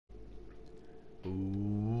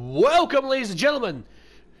Welcome, ladies and gentlemen,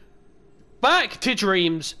 back to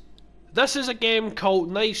Dreams. This is a game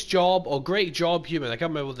called Nice Job or Great Job Human. I can't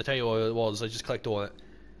remember what the title was, I just clicked on it.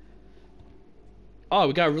 Oh,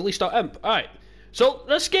 we gotta release our imp. Alright. So,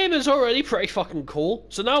 this game is already pretty fucking cool.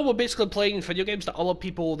 So now we're basically playing video games that other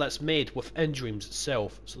people that's made within Dreams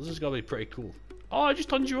itself. So this is gonna be pretty cool. Oh, I just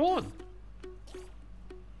turned you on.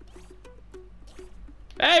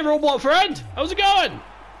 Hey, robot friend! How's it going?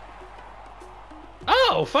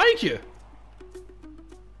 Oh, thank you.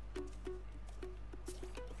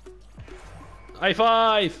 High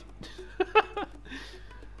five!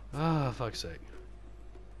 Ah, fuck's sake.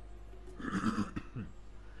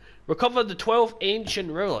 Recover the 12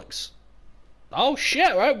 ancient relics. Oh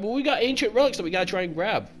shit, right? Well, we got ancient relics that we gotta try and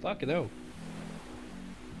grab. Fucking hell.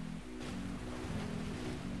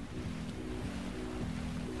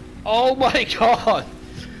 Oh my god!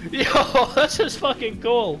 Yo, this is fucking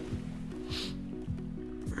cool.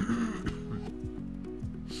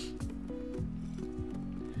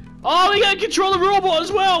 Oh, we gotta control the robot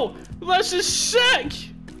as well! This is sick!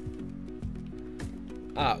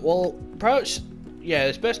 Ah, well, perhaps... Yeah,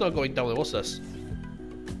 it's best not going down there. What's this?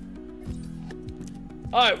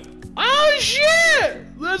 Alright. Oh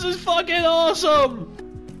shit! This is fucking awesome!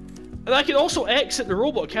 And I can also exit the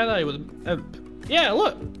robot, can I, with an imp? Yeah,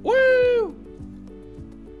 look! Woo!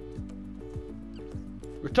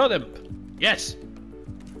 Return imp. Yes!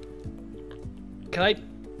 Can I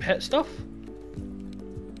hit stuff?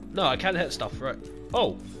 No, I can't hit stuff, right?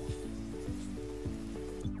 Oh!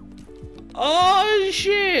 Oh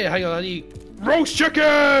shit! Hang on, I need... Roast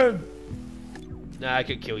chicken! Nah, I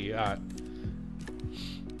could kill you, alright.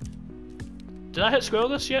 Did I hit square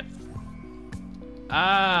on this yet?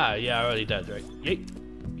 Ah, yeah, I already did, right? Yeet,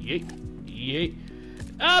 yeet, yeet.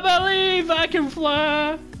 I believe I can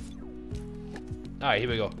fly! Alright, here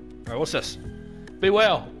we go. Alright, what's this?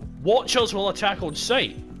 Beware, watchers will attack on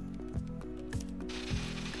sight.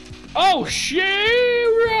 Oh shit!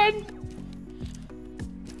 Run!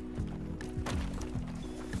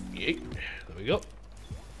 Yeet. There we go.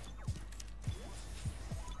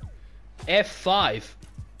 F5.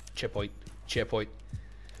 Checkpoint. Checkpoint.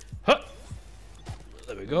 Huh!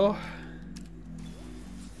 There we go.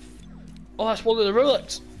 Oh, that's one of the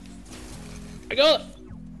relics. I got it.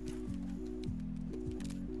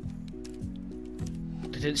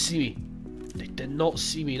 They didn't see me. They did not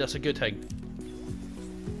see me. That's a good thing.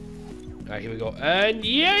 Alright, here we go. And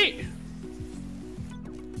yay!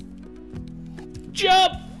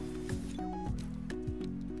 Jump!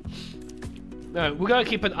 Now, we gotta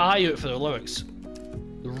keep an eye out for the lyrics.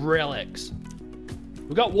 The relics.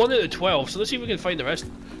 We got 1 out of 12, so let's see if we can find the rest.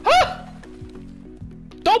 Huh!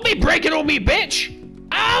 Don't be breaking on me, bitch!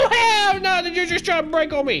 Oh, hell no! Did you just try to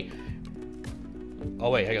break on me?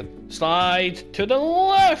 Oh, wait, hang on. Slide to the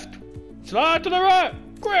left! Slide to the right!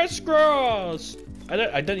 Crisscross!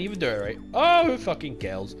 I didn't even do it right. Oh, who fucking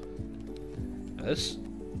cares? This.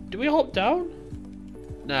 Do we hop down?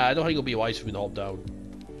 Nah, I don't think it'll be wise for me to hop down.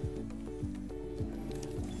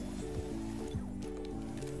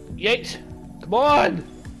 Yeet! Come on!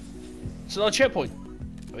 It's another checkpoint.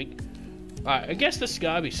 I think. Alright, I guess this has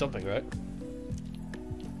gotta be something, right?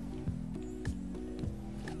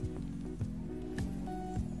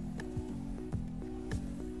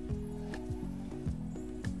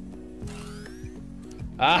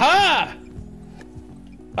 Aha!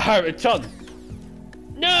 Alright, return.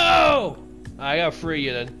 No! I gotta free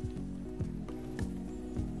you then.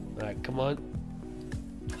 Alright, come on.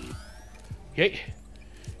 Yeet.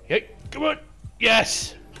 Yeet. Come on.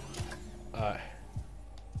 Yes! Alright.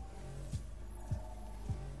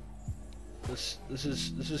 This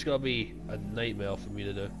is gonna be a nightmare for me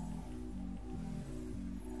to do.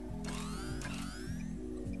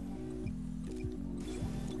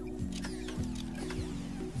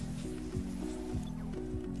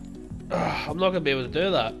 I'm not gonna be able to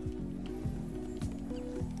do that.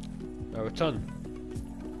 Now return.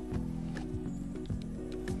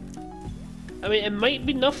 I mean, it might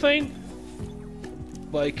be nothing,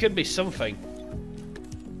 but it could be something.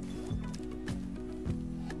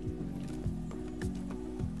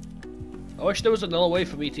 I wish there was another way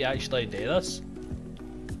for me to actually do this.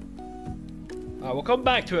 Alright, we'll come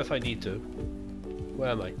back to it if I need to. Where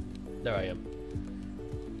am I? There I am.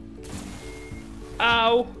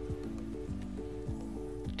 Ow!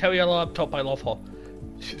 Tell your laptop I love her.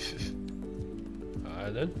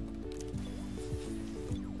 Alright then.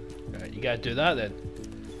 Alright, you gotta do that then.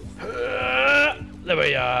 There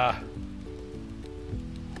we are.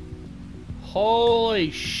 Holy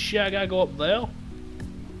shit, I gotta go up there?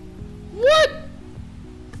 What?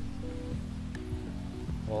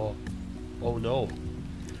 Oh. Oh no.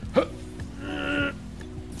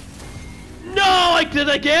 relic did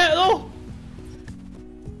I get though?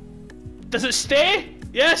 Does it stay?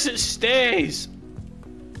 Yes, it stays.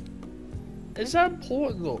 Is that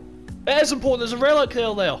important though? It is important. There's a relic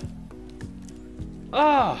there.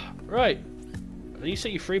 Ah, right. I need to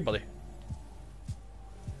set you free, buddy.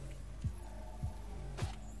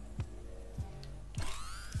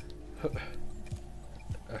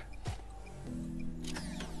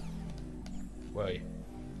 Where are you?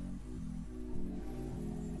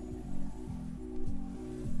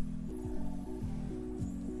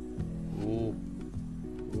 Ooh.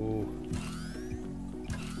 Ooh.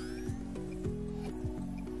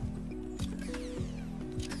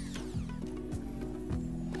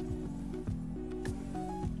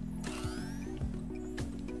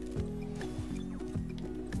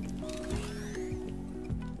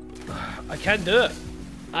 I can't do it.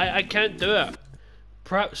 I can't do it.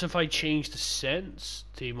 Perhaps if I change the sense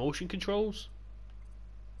to emotion controls.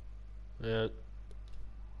 Yeah.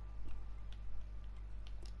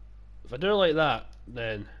 If I do it like that,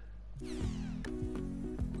 then.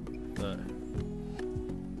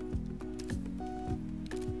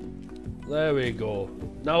 There we go.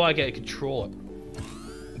 Now I get to control it.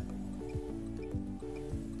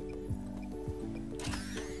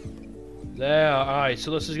 There, alright,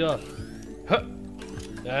 so this is gonna. Huh,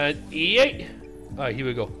 and yeet! Alright, here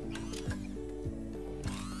we go.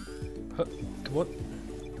 Huh, come on.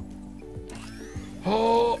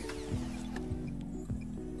 Oh!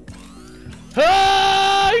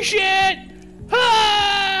 Ah, shit!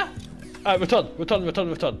 Ah! Alright, return.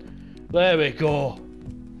 There we go.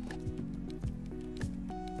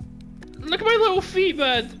 Look at my little feet,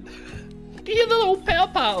 man! You can hear the little pitter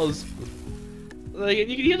patters. Like, you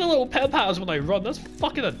can hear the little pitter patters when I run. That's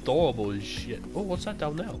fucking adorable as shit. Oh, what's that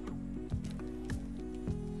down there?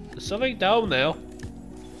 There's something down there.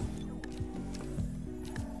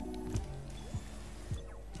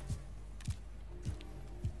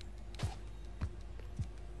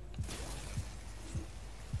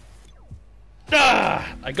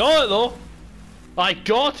 Ah! I got it though. I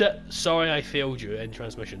got it. Sorry, I failed you in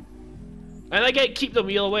transmission. And I get to keep them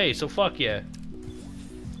either way, so fuck yeah.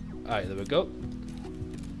 Alright, there we go.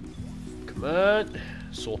 Come on.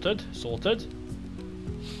 Sorted.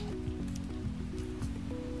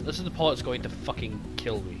 This is the part that's going to fucking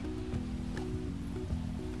kill me.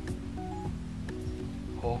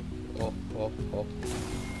 Oh.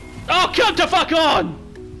 Oh, come to fuck on!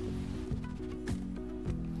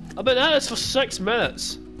 I've been at this for 6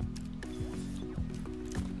 minutes.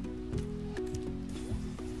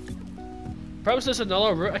 Perhaps there's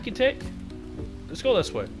another route I can take? Let's go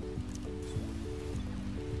this way.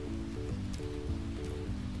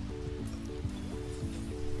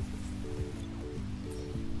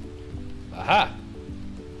 Aha!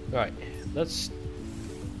 Right, let's...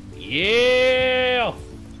 Yeah!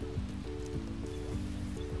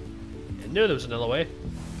 I knew there was another way.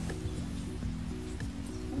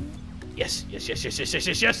 Yes!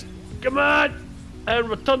 Come on! And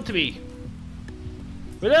return to me!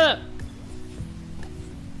 We did it!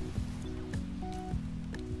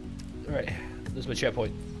 Alright, this is my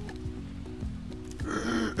checkpoint.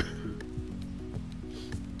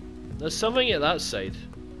 There's something at that side.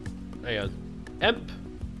 Hang on. Imp!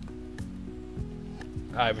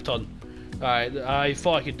 Alright, return. Alright, I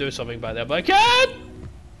thought I could do something back there, but I can't!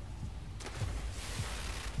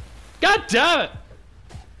 God damn it!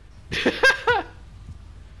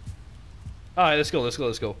 Alright, let's go.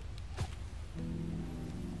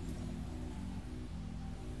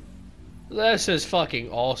 This is fucking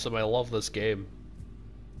awesome, I love this game.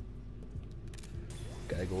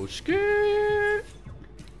 Gotta go scoot!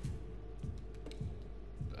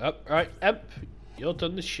 Up, right, up. Your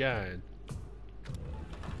turn to shine.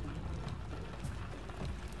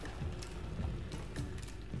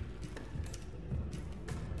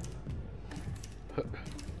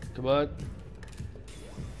 Come on.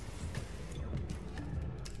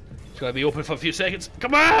 It's gotta be open for a few seconds.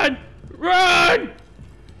 Come on! Run!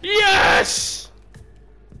 Yes!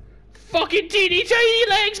 Fucking teeny tiny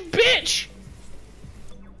legs, bitch!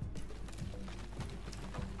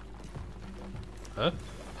 Huh?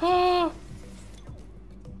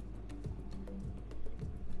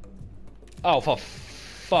 Oh, for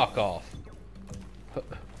fuck off.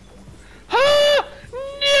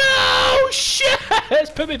 No! Shit! Let's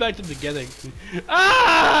put me back to the beginning.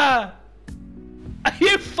 Ah! Are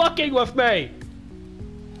you fucking with me?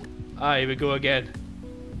 Ah, here we go again.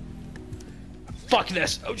 Fuck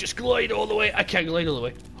this! I'll just glide all the way. I can't glide all the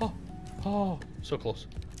way. Oh, so close.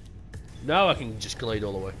 Now I can just glide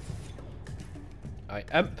all the way. Alright,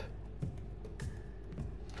 imp.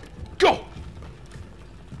 Go!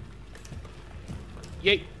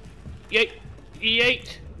 Yeet! Yeet!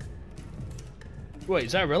 Yeet! Wait,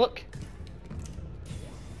 is that a relic?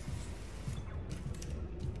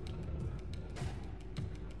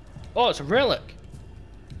 Oh, it's a relic!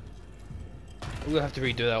 I'm gonna have to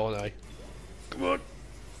redo that one, aye. Come on!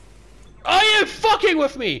 Are you fucking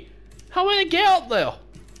with me? How am I gonna get up there?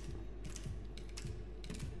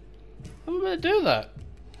 How am I gonna do that?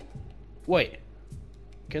 Wait.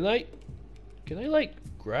 Can I like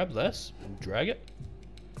grab this and drag it?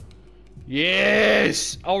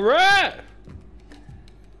 Yes! Alright!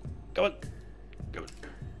 Come on. Come on.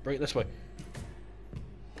 Bring it this way.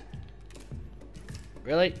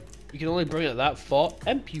 Really? You can only bring it that far?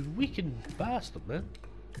 Imp, you weakened bastard, man.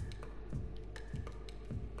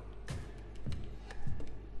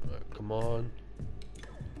 Right, come on.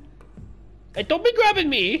 Hey, don't be grabbing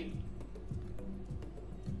me!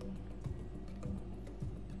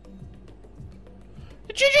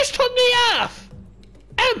 Did you just turn me off?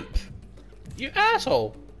 Imp! You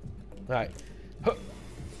asshole! Right. Huh.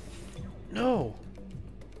 No.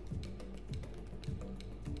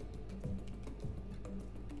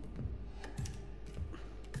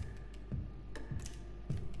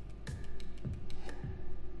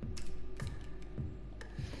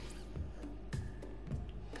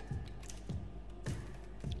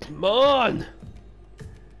 Come on!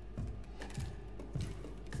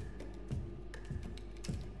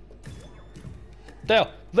 There!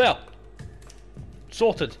 There!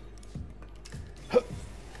 Sorted!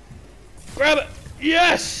 Grab it!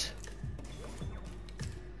 Yes!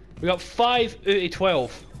 We got 5 out of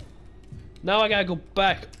 12. Now I gotta go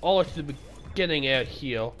back all to the beginning out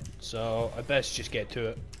here, so I best just get to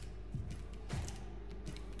it.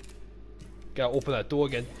 Gotta open that door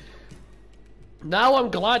again. Now I'm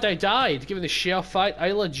glad I died, given the sheer fact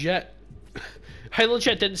I legit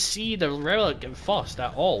didn't see the relic at first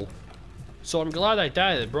at all. So I'm glad I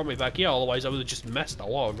died and it brought me back here, otherwise I would have just missed a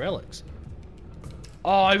lot of relics.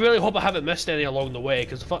 Oh, I really hope I haven't missed any along the way,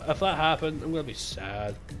 because if that happened, I'm gonna be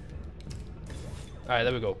sad. Alright,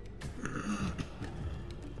 there we go.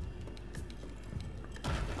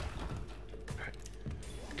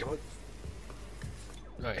 Come on.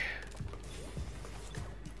 Right.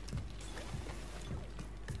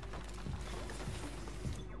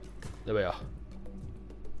 There we are.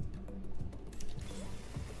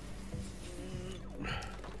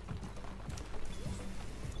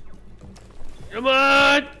 Come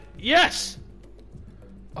on! Yes!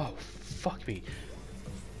 Oh, fuck me.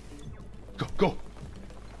 Go, go!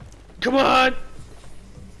 Come on!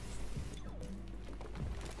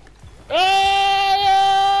 Ay,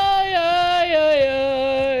 ay, ay, ay,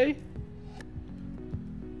 ay.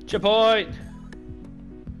 Checkpoint!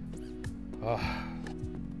 Oh.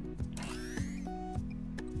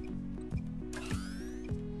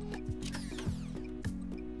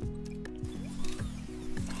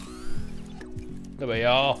 There we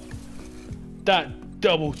are. That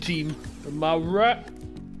double team. Am I right?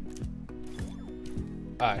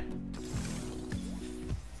 Aye.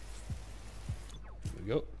 There we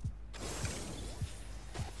go.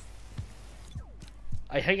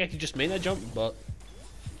 I think I could just make that jump, but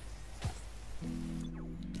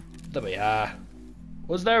there we are.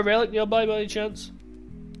 Was there a relic nearby by any chance?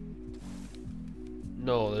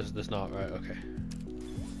 No, there's not. Right, okay.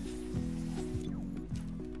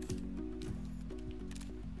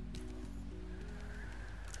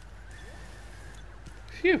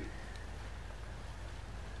 Phew.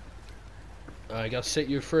 I gotta set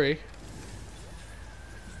you free.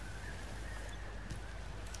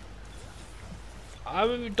 I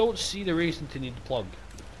don't see the reason to need the plug.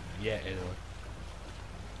 Yeah, anyway.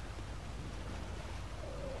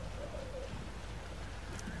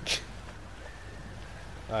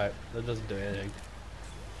 Alright, that doesn't do anything.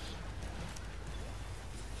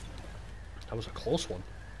 That was a close one.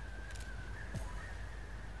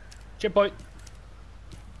 Checkpoint.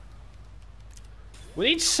 We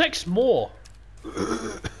need 6 more.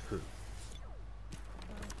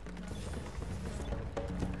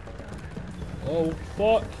 Oh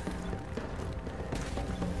fuck!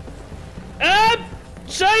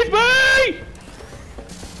 Save me!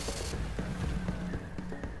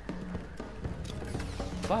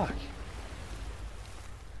 Fuck.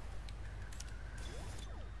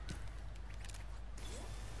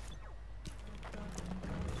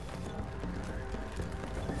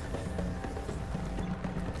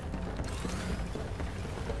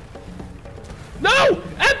 No!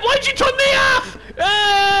 Why'd you turn me off?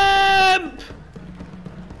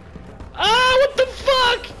 Ah, what the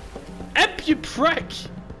fuck? Imp, you prick!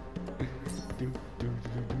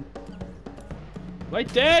 Am I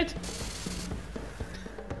dead?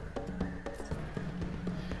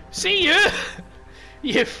 See you!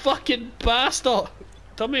 You fucking bastard!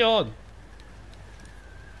 Turn me on.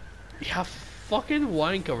 You fucking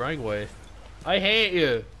wanker. I hate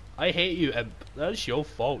you. I hate you, imp. That's your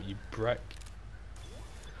fault, you prick.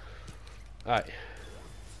 Alright.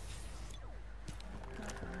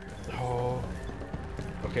 Oh.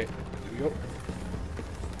 Okay, here we go.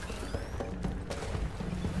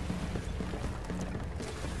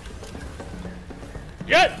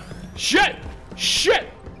 Shit! Shit! Shit!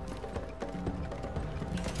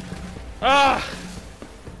 Ah!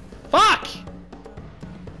 Fuck!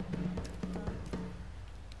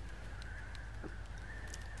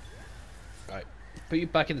 Right, put you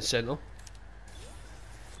back in the center.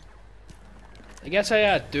 I guess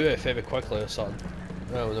I do it fairly quickly or something.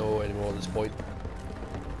 I don't know anymore at this point.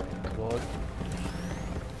 Come on.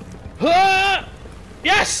 Ah!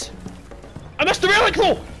 Yes! I missed the relic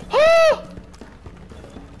though! Ah!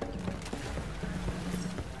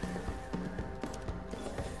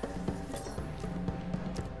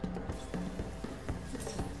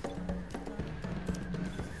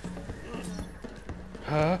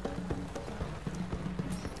 Huh?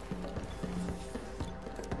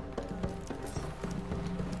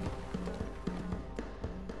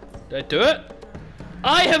 Did I do it?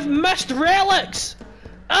 I have missed relics!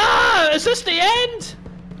 Ah! Is this the end?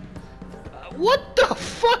 What the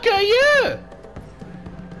fuck are you?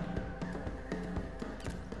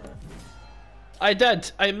 I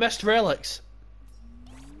did. I missed relics.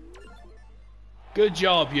 Good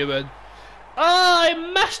job, human. Ah! I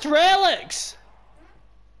missed relics!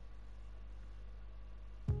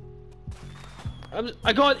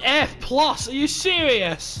 I got an F plus. Are you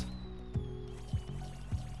serious?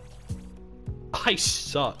 I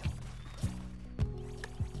suck.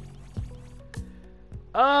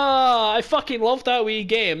 Ah, I fucking loved that wee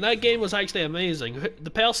game. That game was actually amazing.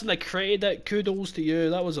 The person that created it, kudos to you.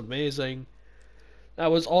 That was amazing.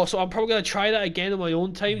 That was awesome. I'm probably gonna try that again on my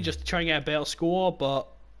own time just to try and get a better score. But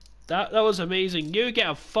that was amazing. You get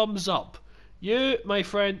a thumbs up. You, my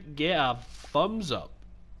friend, get a thumbs up.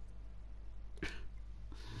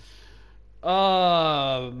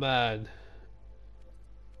 Oh man,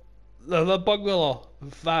 the Bungalow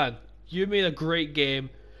fan, you made a great game.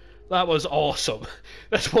 That was awesome.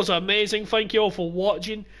 This was amazing. Thank you all for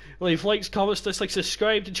watching. Leave likes, comments, dislikes,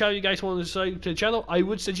 subscribe to the channel. You guys want to subscribe to the channel? I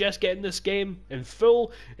would suggest getting this game in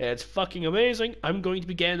full. It's fucking amazing. I'm going to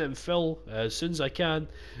be getting it in full as soon as I can.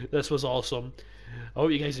 This was awesome. I hope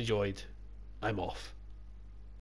you guys enjoyed. I'm off.